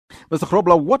Mr.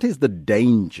 Grobler, what is the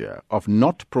danger of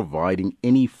not providing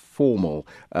any formal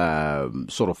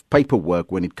sort of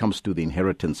paperwork when it comes to the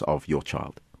inheritance of your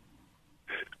child?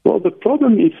 Well, the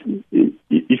problem is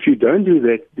if you don't do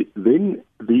that, then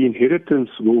the inheritance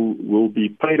will be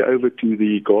paid over to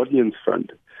the Guardian's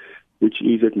Fund, which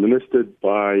is administered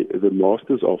by the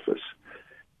Master's Office.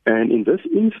 And in this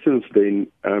instance, then,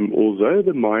 although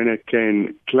the minor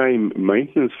can claim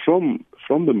maintenance from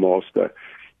the master,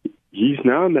 he's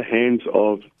now in the hands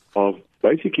of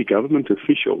basically government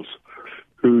officials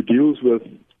who deals with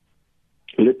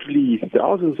literally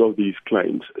thousands of these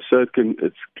claims. So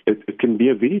it can be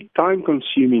a very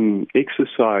time-consuming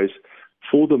exercise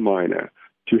for the minor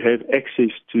to have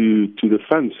access to the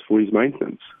funds for his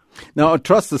maintenance. Now, a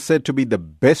trust is said to be the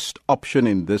best option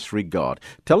in this regard.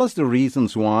 Tell us the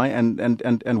reasons why,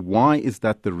 and why is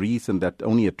that the reason that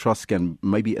only a trust can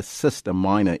maybe assist a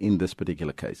minor in this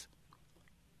particular case?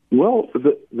 Well,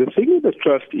 the thing with the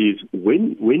trust is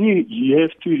when you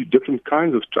have two different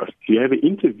kinds of trust. You have an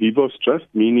inter vivos trust,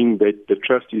 meaning that the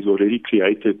trust is already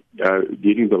created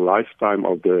during the lifetime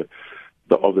of the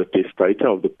testator,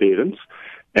 of the parents,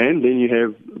 and then you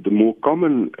have the more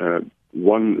common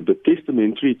one, the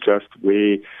testamentary trust,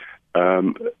 where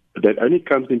that only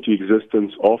comes into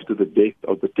existence after the death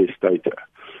of the testator.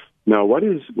 Now, what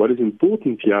is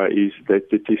important here is that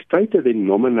the testator then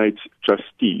nominates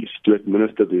trustees to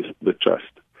administer the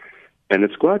trust. And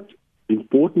it's quite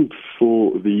important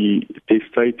for the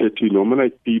testator to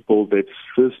nominate people that's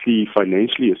firstly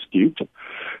financially astute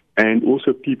and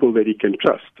also people that he can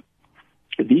trust.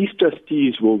 These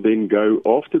trustees will then go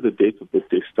after the death of the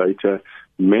testator,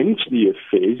 manage the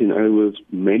affairs, in other words,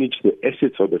 manage the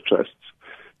assets of the trusts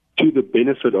to the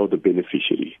benefit of the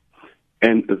beneficiary.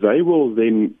 And they will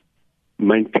then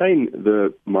maintain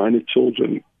the minor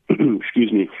children,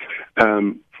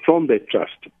 from that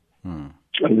trust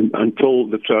until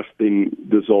the trust then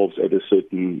dissolves at a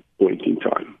certain point in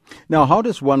time. Now, how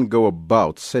does one go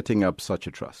about setting up such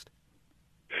a trust?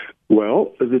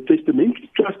 Well, the testamentary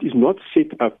trust is not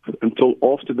set up until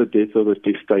after the death of the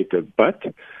testator, but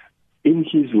in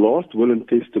his last will and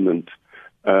testament,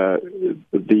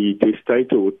 the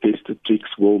testator or testatrix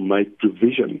will make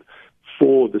provision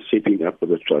for the setting up of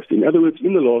the trust. In other words,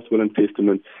 in the last will and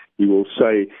testament, he will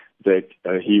say that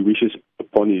he wishes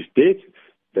upon his death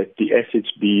that the assets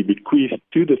be bequeathed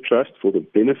to the trust for the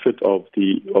benefit of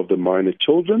the minor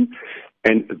children,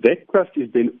 and that trust is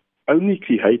then only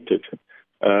created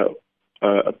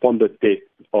upon the death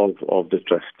of the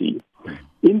trustee.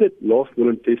 In that last will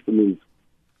and testament,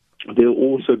 there'll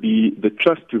also be the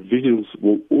trust provisions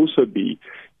will also be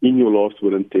in your last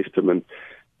will and testament,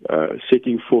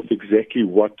 setting forth exactly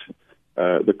what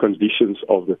the conditions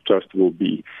of the trust will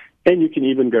be. And you can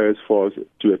even go as far as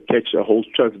to attach a whole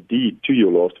trust deed to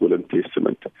your last will and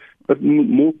testament. But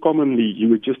more commonly, you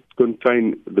would just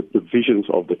contain the provisions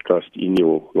of the trust in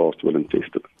your last will and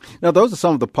testament. Now, those are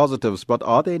some of the positives, but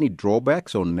are there any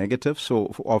drawbacks or negatives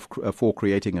for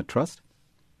creating a trust?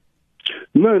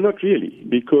 No, not really,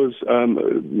 because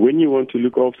when you want to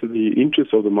look after the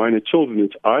interests of the minor children,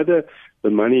 it's either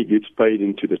the money gets paid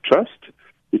into the trust,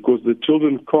 because the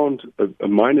children can't,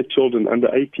 minor children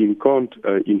under 18 can't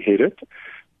inherit.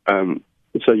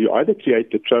 So you either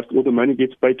create the trust or the money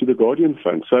gets paid to the Guardian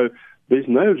Fund. So there's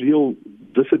no real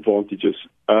disadvantages.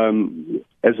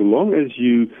 As long as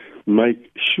you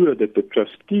make sure that the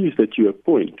trustees that you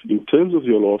appoint, in terms of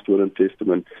your last will and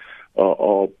testament,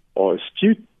 are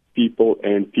astute people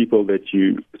and people that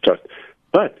you trust.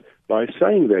 But by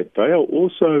saying that, they are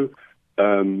also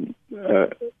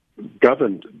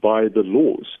governed by the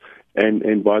laws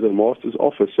and by the Master's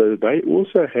Office. So they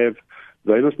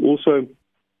must also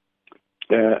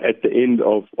at the end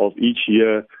of each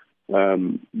year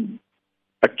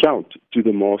account to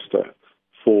the Master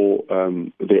for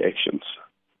their actions.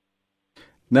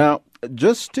 Now,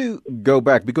 just to go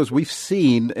back, because we've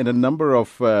seen in a number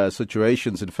of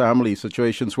situations, in family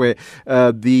situations, where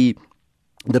the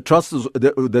trust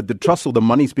or the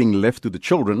money is being left to the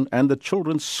children, and the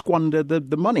children squander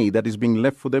the money that is being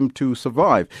left for them to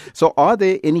survive. So are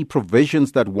there any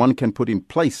provisions that one can put in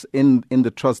place in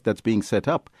the trust that's being set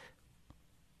up?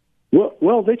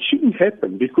 Well, that shouldn't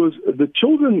happen, because the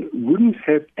children wouldn't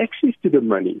have access to the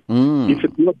money if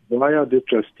it's not via the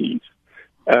trustees.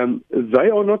 They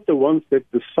are not the ones that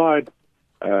decide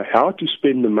how to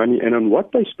spend the money and on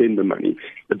what they spend the money.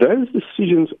 Those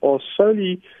decisions are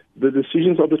solely the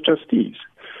decisions of the trustees.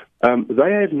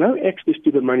 they have no access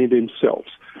to the money themselves.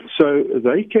 So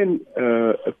they can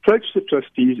approach the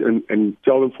trustees and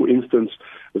tell them, for instance,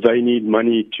 they need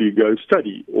money to go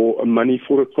study, or money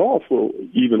for a car, or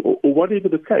whatever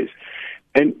the case.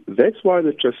 And that's why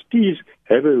the trustees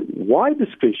have a wide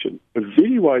discretion, a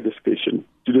very wide discretion,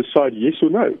 to decide yes or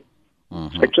no.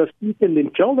 A trustee can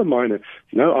then tell the minor,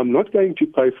 no, I'm not going to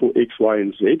pay for X, Y,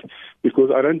 and Z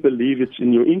because I don't believe it's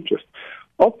in your interest.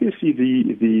 Obviously,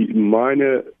 the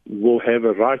minor will have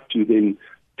a right to then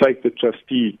take the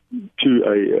trustee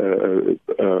to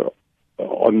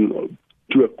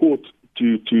a court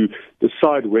to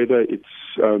decide whether it's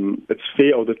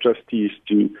fair of the trustees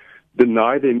to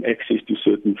deny them access to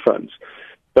certain funds.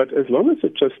 But as long as the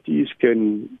trustees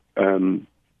can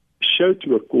show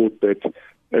to a court that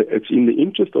it's in the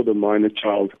interest of the minor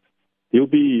child, he'll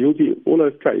be all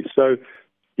okay. So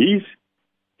his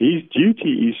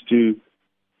duty is to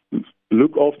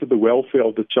look after the welfare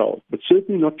of the child, but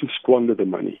certainly not to squander the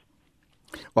money.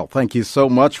 Well, thank you so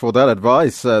much for that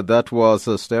advice. That was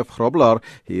Seth Grobler.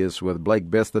 He is with Blake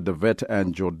Bester, the vet,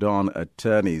 and Jordan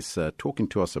attorneys, talking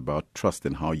to us about trust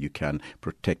and how you can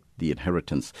protect the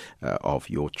inheritance of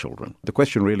your children. The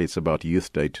question really is about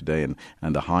Youth Day today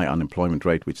and the high unemployment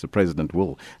rate, which the President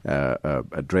will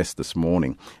address this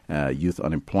morning. Youth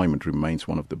unemployment remains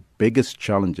one of the biggest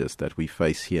challenges that we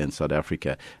face here in South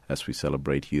Africa as we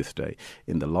celebrate Youth Day.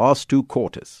 In the last 2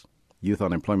 quarters, youth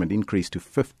unemployment increased to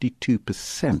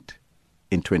 52%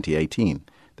 in 2018.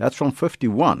 That's from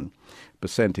 51%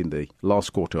 in the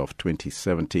last quarter of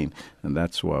 2017. And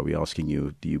that's why we're asking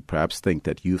you, do you perhaps think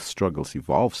that youth struggles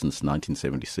evolved since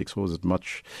 1976? Or is it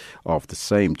much of the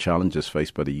same challenges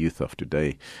faced by the youth of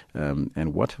today?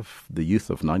 And what have the youth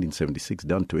of 1976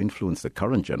 done to influence the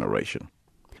current generation?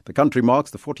 The country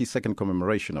marks the 42nd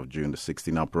commemoration of June the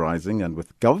 16th uprising, and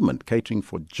with government catering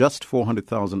for just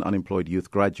 400,000 unemployed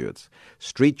youth graduates,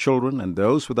 street children and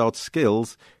those without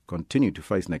skills continue to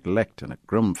face neglect and a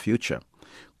grim future.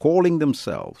 Calling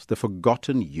themselves the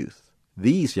forgotten youth,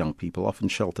 these young people often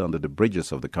shelter under the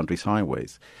bridges of the country's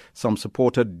highways. Some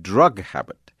support a drug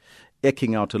habit,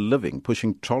 eking out a living,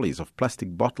 pushing trolleys of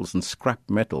plastic bottles and scrap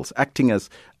metals, acting as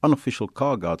unofficial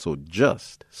car guards, or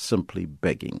just simply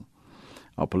begging.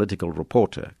 Our political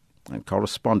reporter and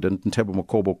correspondent Ntebo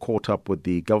Mokobo caught up with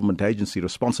the government agency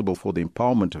responsible for the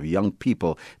empowerment of young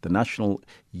people, the National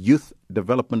Youth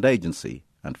Development Agency,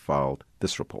 and filed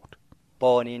this report.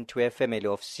 Born into a family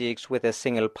of 6 with a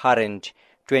single parent,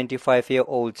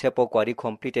 25-year-old Tshepo Gwadi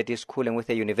completed his schooling with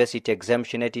a university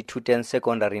exemption at Ituten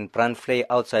Secondary in Brandvlei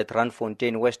outside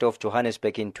Randfontein, west of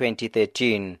Johannesburg in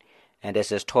 2013. And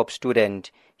as a top student,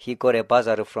 he got a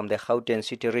bursary from the Gauteng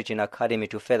City Region Academy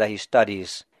to further his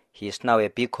studies. He is now a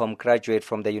BCom graduate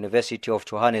from the University of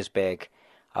Johannesburg.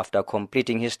 After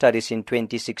completing his studies in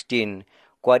 2016,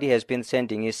 Gwadi has been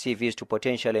sending his CVs to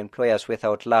potential employers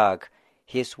without luck.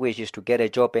 His wish is to get a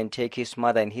job and take his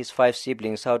mother and his 5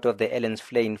 siblings out of the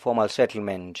Ellensvlei informal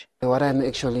settlement. What I'm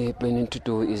actually planning to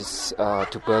do is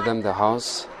to build them the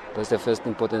house. That's the first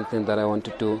important thing that I want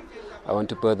to do. I want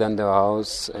to build them the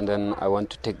house, and then I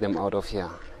want to take them out of here.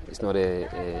 It's not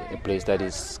a place that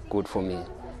is good for me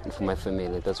and for my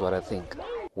family. That's what I think.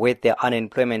 With the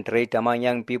unemployment rate among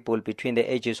young people between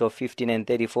the ages of 15 and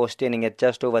 34 standing at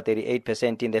just over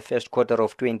 38% in the first quarter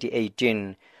of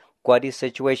 2018, Gwadi's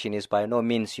situation is by no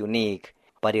means unique.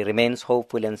 But he remains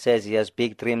hopeful and says he has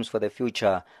big dreams for the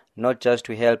future, not just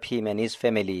to help him and his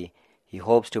family. He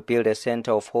hopes to build a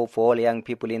center of hope for all young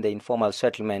people in the informal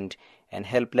settlement and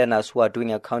help learners who are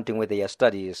doing accounting with their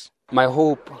studies. My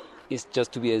hope is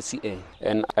just to be a CA,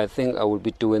 and I think I will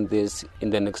be doing this in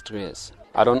the next 3 years.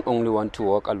 I don't only want to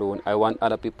work alone, I want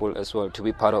other people as well to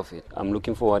be part of it. I'm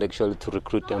looking forward actually to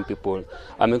recruit young people.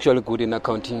 I'm actually good in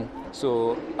accounting,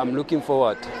 so I'm looking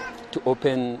forward to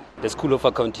open the School of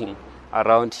Accounting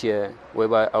around here,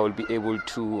 whereby I will be able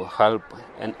to help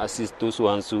and assist those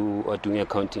ones who are doing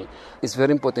accounting. It's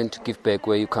very important to give back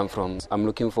where you come from. I'm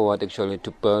looking forward actually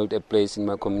to build a place in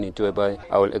my community whereby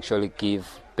I will actually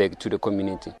give back to the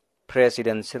community.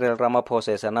 President Cyril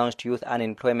Ramaphosa has announced youth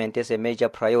unemployment as a major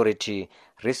priority,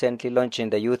 recently launching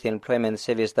the Youth Employment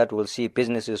Service that will see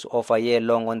businesses offer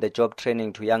year-long on-the-job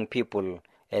training to young people,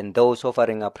 and those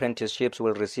offering apprenticeships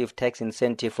will receive tax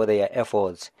incentive for their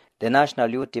efforts. The National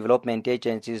Youth Development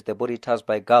Agency is the body tasked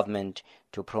by government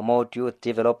to promote youth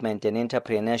development and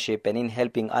entrepreneurship and in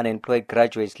helping unemployed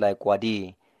graduates like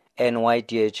Gwadi.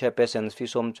 NYDA chairperson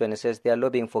Fiso Mtswene says they are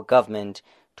lobbying for government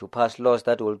to pass laws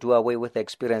that will do away with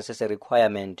experience as a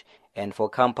requirement and for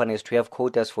companies to have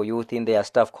quotas for youth in their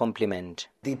staff complement.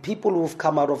 The people who've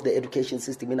come out of the education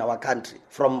system in our country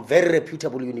from very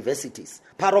reputable universities,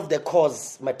 part of the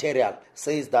course material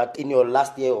says that in your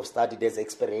last year of study there's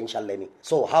experiential learning.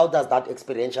 So how does that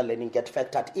experiential learning get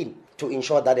factored in to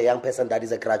ensure that a young person that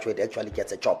is a graduate actually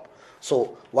gets a job?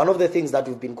 So one of the things that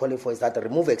we've been calling for is that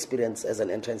remove experience as an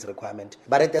entrance requirement.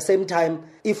 But at the same time,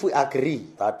 if we agree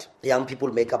that young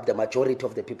people make up the majority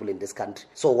of the people in this country,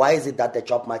 so why is it that the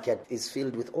job market is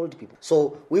filled with old people?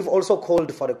 So we've also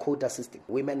called for a quota system.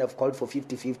 Women have called for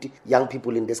 50-50. Young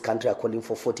people in this country are calling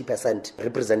for 40%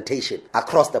 representation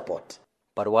across the board.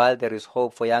 But while there is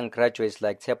hope for young graduates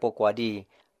like Tshepo Kwadi,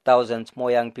 thousands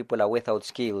more young people are without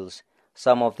skills.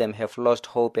 Some of them have lost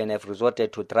hope and have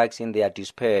resorted to drugs in their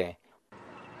despair.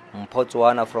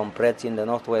 Mpotswana from Brits in the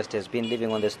northwest has been living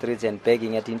on the streets and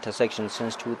begging at intersections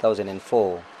since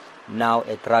 2004. Now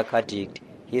a drug addict,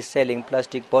 he's selling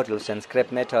plastic bottles and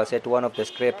scrap metals at one of the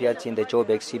scrapyards in the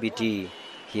Joburg CBD.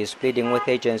 He is pleading with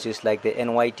agencies like the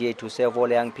NYDA to save all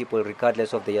young people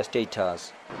regardless of their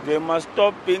status. They must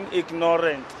stop being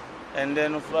ignorant and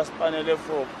then first panel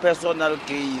for personal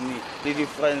gain. The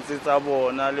differences are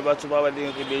born, and the battle are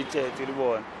related to the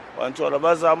one. One to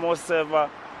the more server.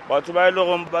 Ishmael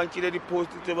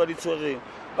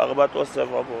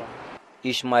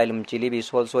Mchilibi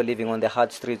is also living on the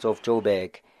hard streets of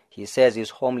Joburg. He says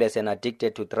he's homeless and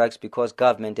addicted to drugs because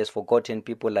government has forgotten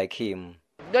people like him.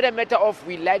 Not a matter of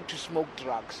we like to smoke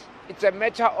drugs. It's a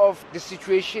matter of the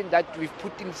situation that we've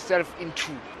put ourselves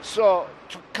into. So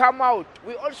to come out,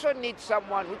 we also need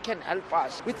someone who can help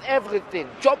us with everything.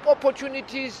 Job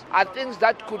opportunities are things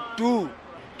that could do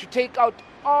to take out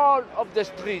all of the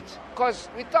streets, because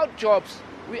without jobs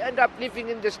we end up living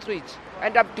in the streets,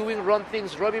 end up doing wrong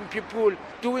things, robbing people,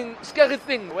 doing scary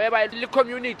things whereby the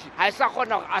community has to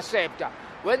accept.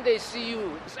 When they see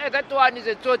you, say that one is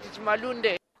a thought, it's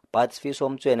Malunde. But Fiso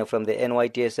Mtswene from the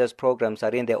NYDSS programs are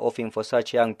in the offing for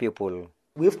such young people.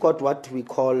 We've got what we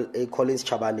call a Collins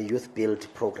Chabane Youth Build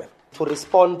program to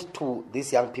respond to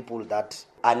these young people that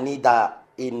are neither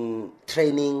in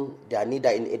training, they are neither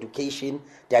in education,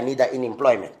 they are neither in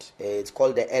employment. It's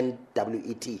called the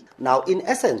NWET. Now, in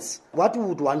essence, what we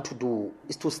would want to do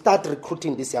is to start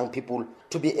recruiting these young people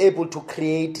to be able to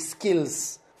create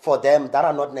skills for them that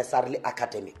are not necessarily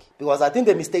academic. Because I think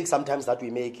the mistake sometimes that we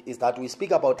make is that we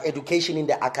speak about education in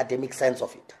the academic sense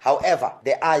of it. However,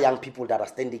 there are young people that are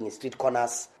standing in street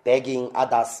corners, begging,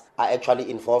 others are actually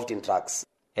involved in drugs.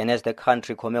 And as the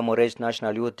country commemorates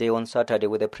National Youth Day on Saturday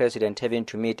with the president having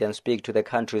to meet and speak to the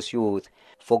country's youth,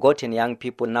 forgotten young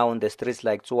people now on the streets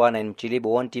like Tswana and Mchilibo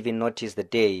won't even notice the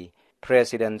day.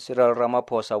 President Cyril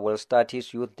Ramaphosa will start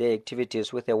his Youth Day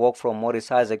activities with a walk from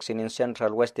Maurice Isaacson in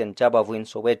central western Jabavu in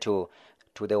Soweto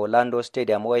to the Orlando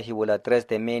Stadium where he will address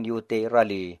the main Youth Day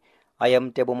rally. I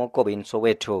am Tebo Mokobi in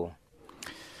Soweto.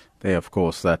 There, of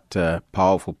course, that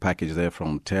powerful package there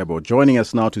from Tebo. Joining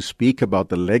us now to speak about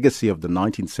the legacy of the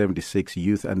 1976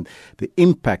 youth and the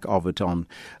impact of it on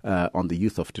the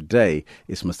youth of today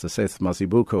is Mr. Seth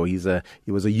Mazibuko.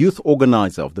 He was a youth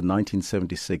organizer of the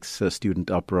 1976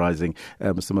 student uprising.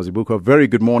 Mr. Mazibuko, very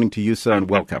good morning to you, sir, and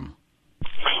welcome.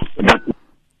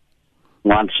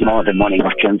 Once more, the morning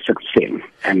of June 16,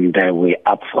 and we're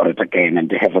up for it again,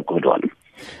 and have a good one.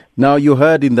 Now, you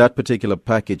heard in that particular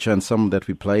package and some that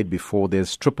we played before,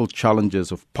 there's triple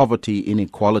challenges of poverty,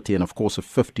 inequality, and of course a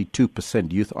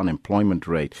 52% youth unemployment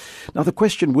rate. Now, the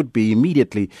question would be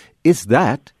immediately, is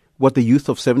that what the youth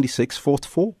of 76 fought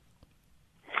for?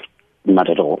 Not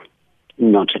at all.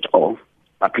 Not at all.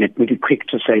 But let me be quick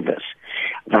to say this,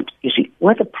 that you see,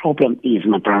 where the problem is,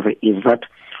 my brother, is that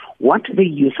what the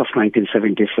youth of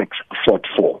 1976 fought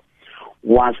for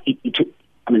was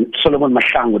Solomon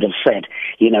Mashang would have said,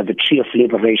 the tree of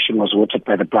liberation was watered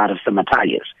by the blood of the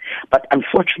martyrs. But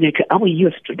unfortunately, our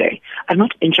youth today are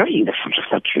not enjoying the fruit of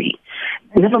that tree.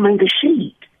 Never mind the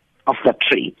shade of that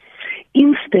tree.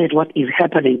 Instead, what is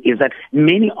happening is that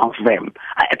many of them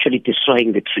are actually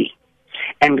destroying the tree.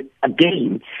 And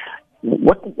again,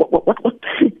 what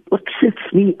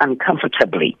sits me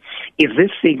uncomfortably is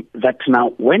this thing that now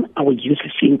when our youth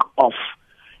think of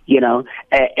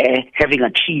having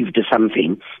achieved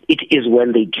something, it is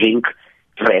when they drink,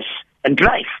 dress, and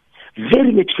drive.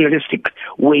 Very materialistic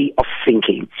way of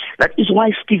thinking. That is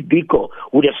why Steve Biko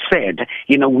would have said,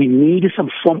 we need some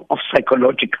form of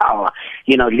psychological,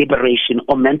 liberation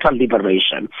or mental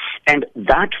liberation. And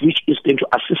that which is going to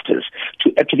assist us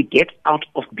to actually get out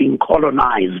of being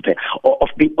colonized or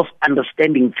of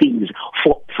understanding things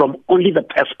from only the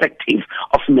perspective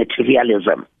of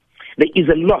materialism. There is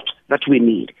a lot that we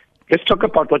need. Let's talk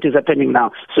about what is happening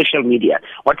now, social media.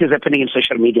 What is happening in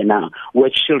social media now, where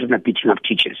children are beating up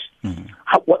teachers? Mm-hmm.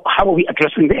 How are we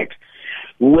addressing that?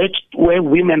 Where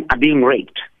women are being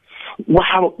raped?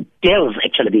 How girls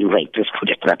actually being raped, let's put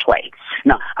it that way.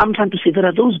 Now, I'm trying to say there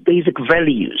are those basic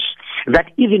values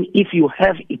that even if you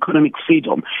have economic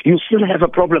freedom, you still have a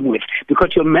problem with,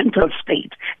 because your mental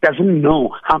state doesn't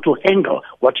know how to handle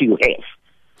what you have.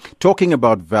 Talking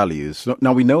about values,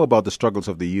 now we know about the struggles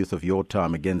of the youth of your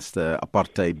time against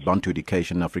apartheid, Bantu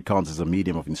education, Afrikaans as a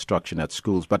medium of instruction at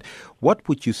schools. But what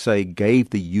would you say gave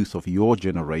the youth of your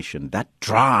generation that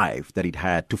drive that it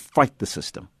had to fight the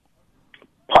system?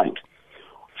 Point.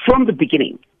 From the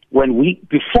beginning,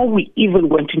 before we even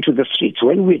went into the streets,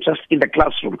 when we were just in the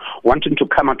classroom, wanting to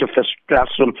come out of the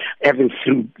classroom, having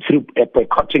through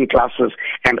boycotting classes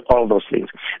and all those things,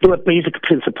 there were basic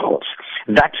principles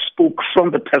that spoke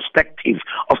from the perspective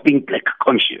of being black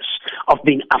conscious, of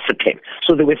being African.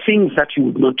 So there were things that you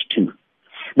would not do.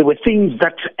 There were things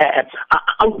that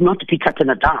I would not pick up an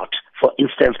adult, for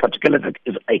instance, particularly that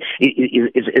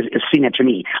is senior to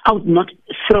me. I would not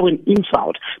throw an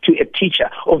insult to a teacher,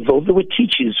 although there were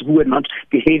teachers who were not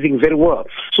behaving very well.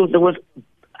 So there was,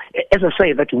 as I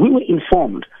say, that we were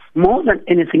informed more than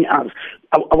anything else.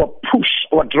 Our push,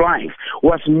 our drive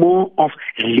was more of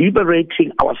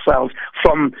liberating ourselves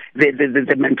from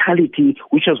the mentality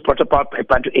which was brought about by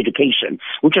Bantu education,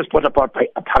 which was brought about by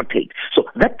apartheid. So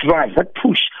that drive, that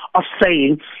push of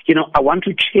saying, I want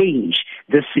to change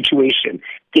this situation,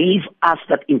 gave us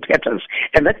that impetus.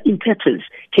 And that impetus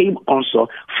came also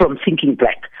from thinking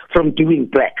black, from doing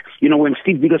black. When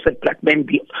Steve Biko said, black men,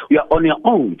 you are on your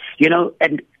own,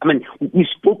 and we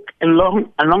spoke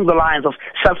along the lines of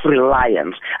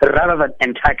self-reliance rather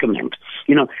than entitlement.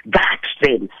 That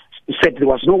then said there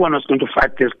was no one who's going to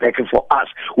fight this battle for us.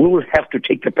 We will have to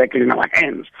take the battle in our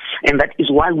hands. And that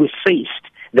is why we faced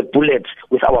the bullets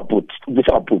with our books.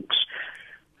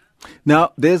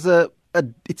 Now,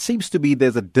 it seems to be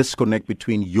there's a disconnect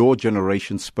between your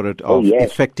generation's spirit of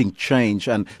effecting change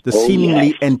and the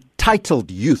seemingly entitled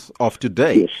youth of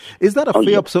today. Yes. Is that a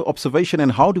fair observation,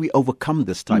 and how do we overcome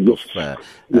this type of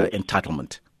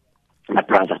entitlement? My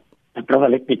brother,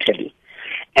 let me tell you.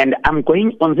 And I'm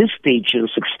going on this stage in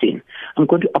 16, I'm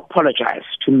going to apologize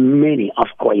to many of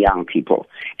our young people.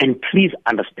 And please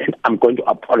understand, I'm going to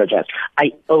apologize.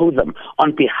 I owe them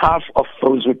on behalf of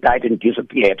those who died and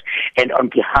disappeared, and on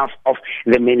behalf of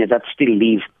the many that still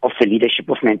live of the leadership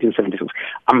of 1976.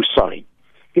 I'm sorry.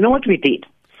 You know what we did?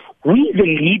 We, the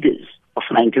leaders of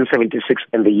 1976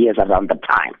 and the years around the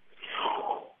time,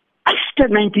 after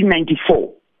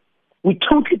 1994, we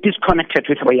totally disconnected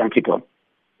with our young people.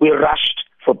 We rushed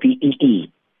for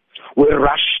BEE. We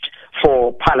rushed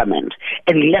for Parliament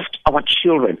and left our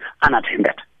children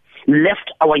unattended.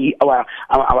 Left our youth,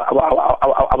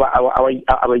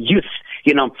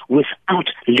 without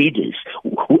leaders.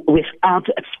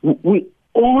 We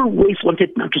always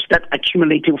wanted now to start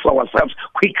accumulating for ourselves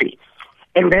quickly.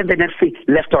 And then the next thing,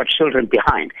 left our children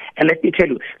behind. And let me tell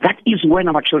you, that is when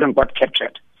our children got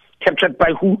captured. Captured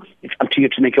by who? It's up to you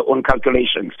to make your own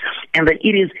calculations. And then it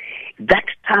is that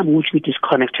time which we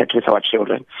disconnected with our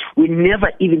children. We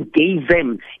never even gave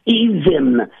them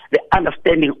even the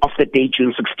understanding of the day,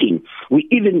 June 16.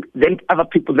 Other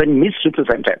people then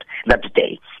misrepresented that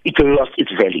day. It lost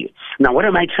its value. Now, what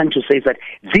am I trying to say is that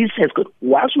this has got,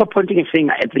 whilst we're pointing a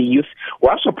finger at the youth,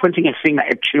 whilst we're pointing a finger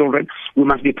at children, we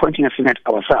must be pointing a finger at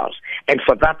ourselves. And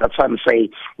for that, that's why I'm saying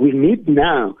we need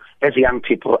now, as young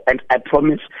people, and I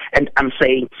promise, and I'm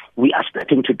saying we are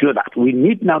starting to do that. We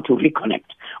need now to reconnect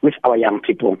with our young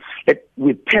people.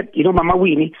 We packed, Mama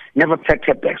Winnie never packed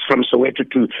her bags from Soweto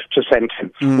to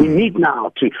Sandton. We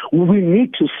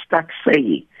need to start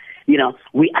saying,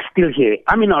 we are still here.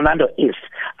 I'm in Orlando East.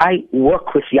 I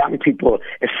work with young people,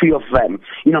 a few of them,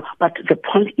 but the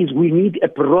point is we need a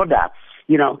broader,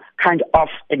 kind of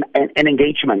an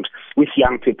engagement with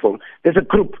young people. There's a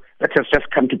group that has just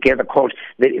come together called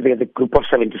the Group of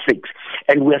 76.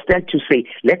 And we are starting to say,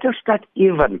 let us start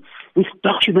even with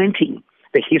documenting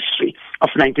the history of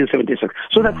 1976.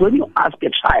 So that when you ask a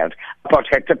child about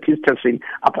Hector Christensen,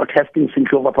 about Hastings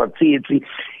Sinclair, about CAC,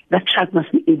 that child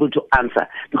must be able to answer.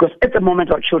 Because at the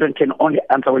moment, our children can only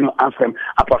answer when you ask them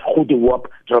about Hudi Wop,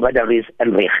 Drobadaris,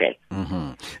 and Reche.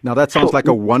 Mm-hmm. Now, that sounds like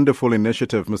a wonderful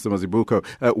initiative, Mr.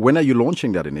 Mazibuko. When are you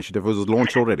launching that initiative? Was it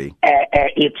launched already?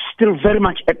 It's still very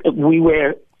much, we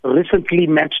were recently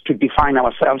met to define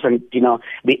ourselves and,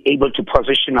 be able to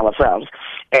position ourselves.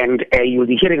 And you'll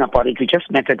be hearing about it. We just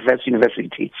met at West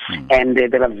University. And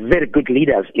there are very good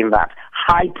leaders in that.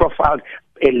 High-profile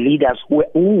leaders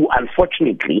who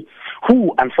unfortunately,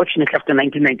 who, unfortunately, after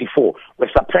 1994, were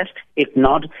suppressed,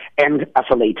 ignored, and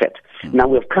isolated. Now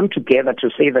we've come together to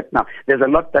say that now there's a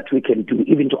lot that we can do,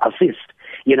 even to assist,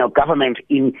 government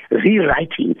in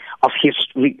rewriting of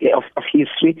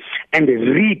history and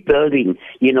rebuilding,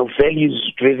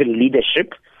 values-driven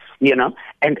leadership.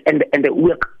 And the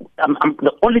work.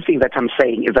 The only thing that I'm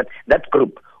saying is that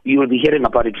group, you will be hearing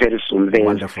about it very soon. There's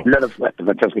Wonderful. a lot of work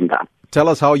that has been done. Tell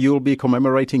us how you'll be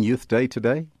commemorating Youth Day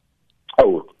today.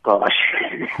 Oh, gosh.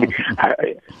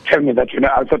 Tell me that,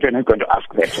 I thought you were not going to ask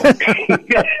that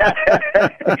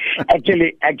one.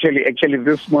 actually,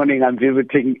 this morning I'm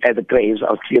visiting the graves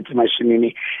of Seth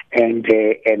Mazibuko and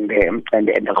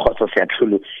the Khoso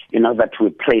Seatulu, that we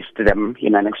placed them,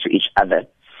 next to each other.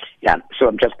 Yeah, so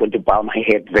I'm just going to bow my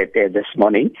head this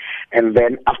morning. And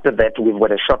then after that, we've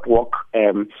got a short walk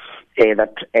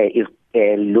that is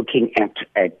looking at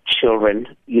children,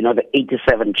 the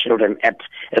 87 children at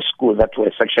a school that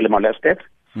were sexually molested.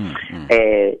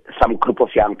 Some group of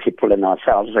young people and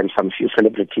ourselves and some few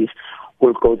celebrities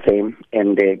will go there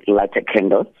and light a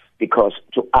candle, because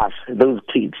to us, those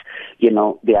kids, they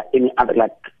are any other,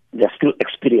 they're still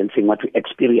experiencing what we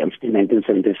experienced in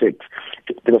 1976,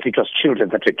 because it was children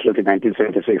that were killed in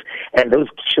 1976, and those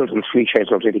children's future is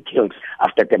already killed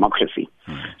after democracy.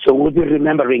 So we'll be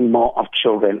remembering more of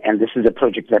children, and this is a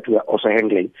project that we are also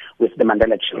handling with the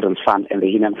Mandela Children's Fund and the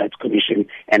Human Rights Commission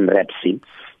and REPSI.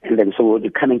 And then so we'll be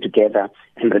coming together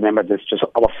and remember this. Just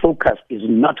our focus is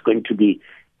not going to be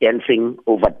dancing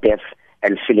over death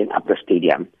and filling up the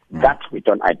stadium. That we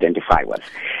don't identify with.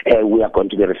 We are going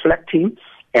to be reflecting.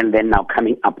 And then now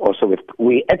coming up also with,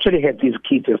 we actually had these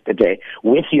kids yesterday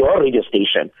with your radio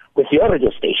station.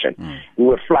 We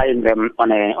were flying them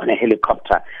on a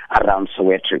helicopter around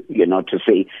Soweto, to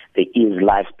say there is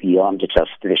life beyond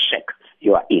just the shack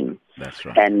you are in. That's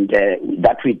right. And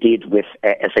that we did with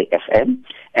SAFM,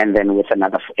 and then with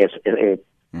another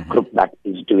group that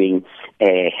is doing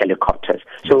helicopters.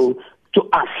 Yes. So to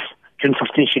us, June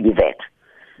 15 should be that.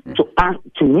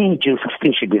 To me, June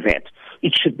 15 should be that.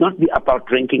 It should not be about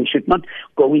drinking, should not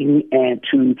going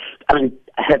I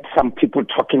had some people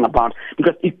talking about,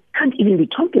 because you can't even be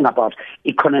talking about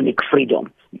economic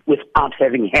freedom without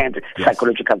having had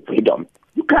psychological freedom.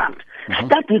 You can't.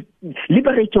 Start with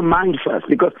liberate your mind first,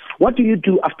 because what do you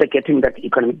do after getting that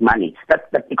economic money, that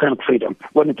economic freedom?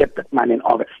 When you get that money and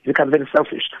all that, you become very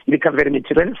selfish, you become very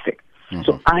materialistic.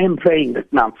 So I am praying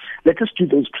that now, let us do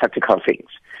those practical things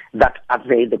that are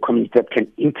there, the community that can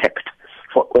impact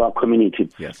for our community.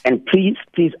 Yes. And please,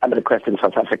 I'm requesting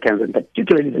South Africans, and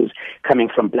particularly those coming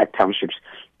from black townships,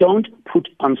 don't put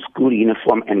on school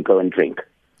uniform and go and drink.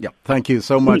 Yeah, thank you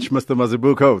so much, Mr.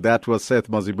 Mazibuko. That was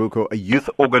Seth Mazibuko, a youth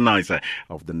organizer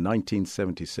of the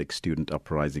 1976 student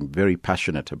uprising, very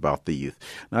passionate about the youth.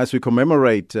 Now, as we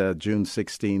commemorate June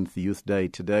 16th, Youth Day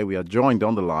today, we are joined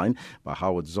on the line by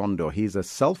Howard Zondo. He's a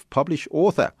self-published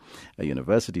author, a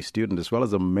university student, as well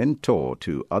as a mentor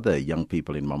to other young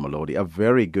people in Mamelodi. A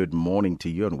very good morning to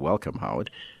you and welcome,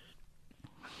 Howard.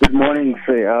 Good morning,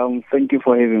 sir. Thank you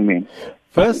for having me.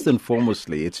 First and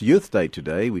foremostly, it's Youth Day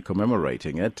today. We're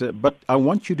commemorating it. But I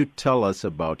want you to tell us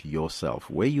about yourself,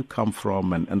 where you come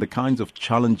from and the kinds of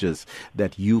challenges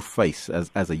that you face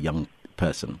as a young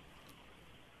person.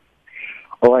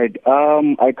 All right.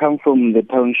 I come from the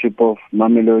township of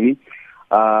Mamelodi.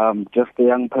 Just a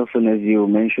young person, as you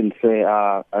mentioned, sir.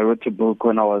 I wrote a book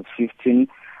when I was 15.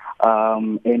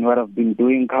 And what I've been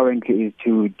doing currently is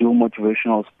to do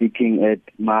motivational speaking at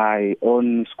my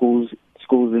own schools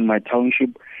in my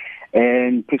township.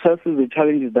 And precisely the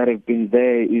challenges that have been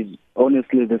there is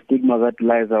honestly the stigma that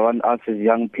lies around us as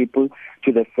young people,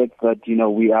 to the fact that,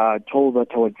 we are told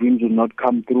that our dreams will not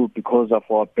come through because of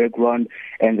our background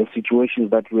and the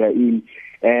situations that we are in.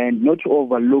 And not to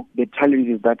overlook the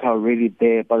challenges that are already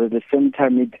there, but at the same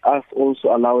time, it's us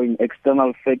also allowing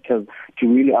external factors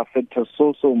to really affect us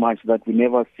so much that we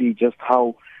never see just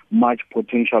how much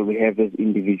potential we have as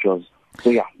individuals. So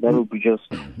yeah, that would be just...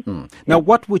 Now,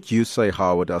 what would you say,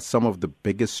 Howard, are some of the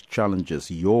biggest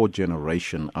challenges your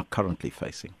generation are currently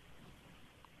facing?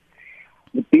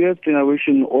 The biggest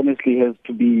generation, honestly, has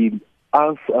to be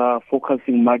us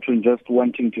focusing much on just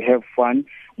wanting to have fun,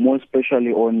 more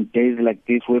especially on days like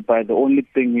this, whereby the only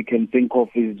thing we can think of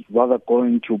is rather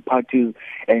going to parties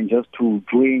and just to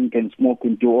drink and smoke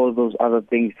and do all those other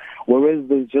things. Whereas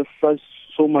there's just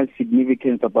so much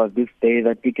significance about this day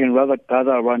that we can rather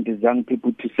gather around as young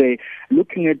people to say,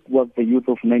 looking at what the youth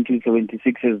of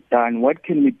 1976 has done, what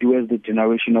can we do as the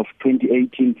generation of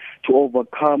 2018 to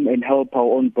overcome and help our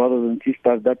own brothers and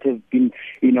sisters that have been,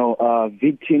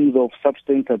 victims of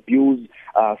substance abuse,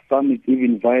 some is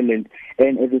even violent.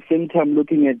 And at the same time,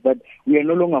 looking at that, we are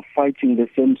no longer fighting the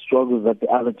same struggles that the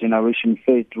other generation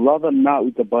faced. Rather now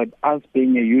it's about us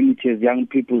being a unity as young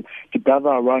people to gather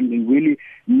around and really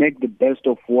make the best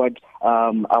of what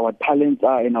our talents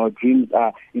are and our dreams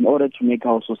are in order to make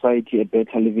our society a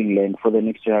better living land for the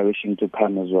next generation to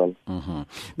come as well. Mm-hmm.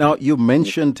 Now, you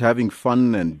mentioned having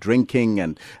fun and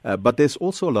drinking, but there's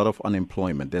also a lot of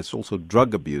unemployment. There's also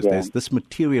drug abuse. Yeah. There's this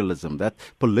materialism, that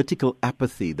political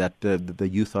apathy that the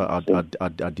youth are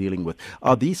dealing with.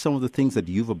 Are these some of the things that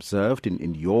you've observed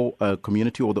in your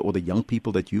community or the young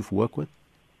people that you've worked with?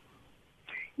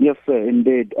 Yes, sir,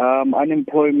 indeed.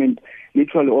 Unemployment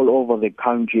literally all over the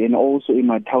country and also in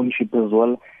my township as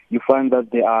well. You find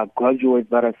that there are graduates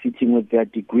that are sitting with their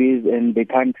degrees and they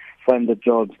can't find the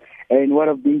jobs. And what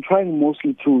I've been trying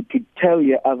mostly to tell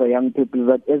other young people is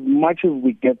that as much as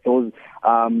we get those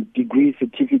degree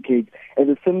certificates, at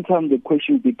the same time the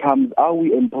question becomes, are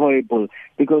we employable?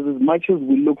 Because as much as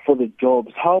we look for the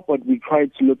jobs, how about we try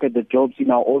to look at the jobs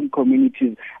in our own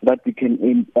communities that we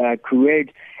can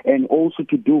create and also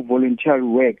to do voluntary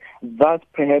work, thus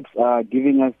perhaps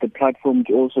giving us the platform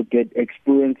to also get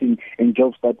experience in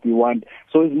jobs that we want.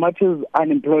 So as much as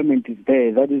unemployment is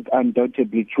there, that is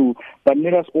undoubtedly true, but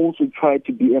let us also try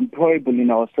to be employable in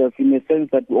ourselves in the sense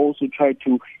that we also try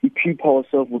to equip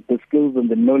ourselves with the skills and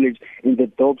the knowledge in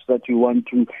the jobs that we want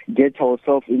to get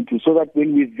ourselves into, so that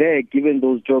when we're there, given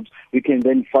those jobs, we can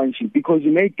then function. Because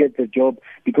you may get the job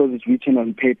because it's written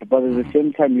on paper, but at the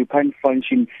same time, you can't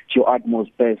function to your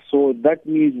utmost best. So that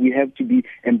means we have to be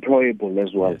employable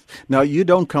as well. Yes. Now, you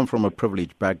don't come from a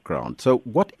privileged background. So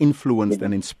what influenced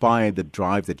and inspired the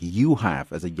drive that you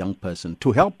have as a young person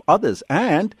to help others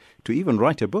and to even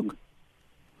write a book?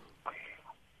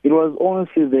 It was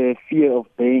honestly the fear of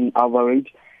being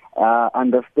average,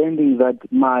 understanding that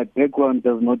my background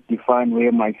does not define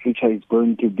where my future is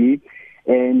going to be,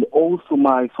 and also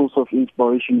my source of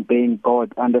inspiration being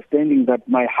God, understanding that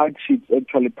my hardships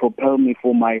actually propel me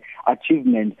for my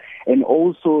achievements, and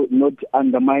also not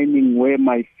undermining where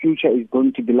my future is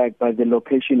going to be like by the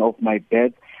location of my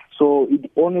birth. So it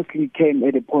honestly came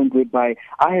at a point whereby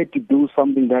I had to do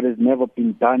something that has never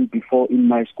been done before in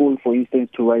my school, for instance,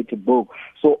 to write a book.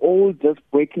 So all just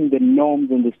breaking the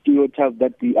norms and the stereotypes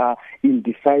that we are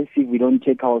indecisive, we don't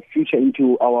take our future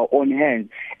into our own hands,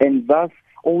 and thus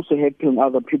also helping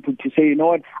other people to say, you know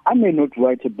what, I may not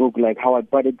write a book like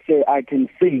Howard, but it's say I can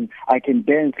sing, I can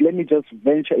dance. Let me just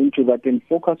venture into that and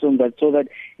focus on that, so that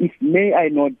if may I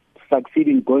not succeed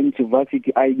in going to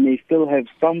varsity, I may still have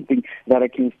something that I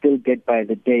can still get by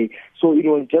the day. So it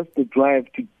was just the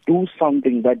drive to do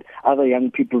something that other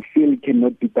young people feel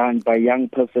cannot be done by a young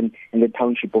person in the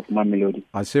township of Mamelodi.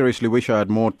 I seriously wish I had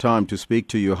more time to speak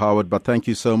to you, Howard, but thank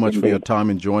you so much for your time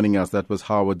in joining us. That was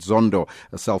Howard Zondo,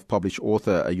 a self-published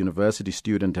author, a university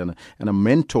student, and a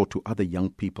mentor to other young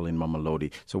people in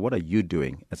Mamelodi. So what are you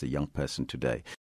doing as a young person today?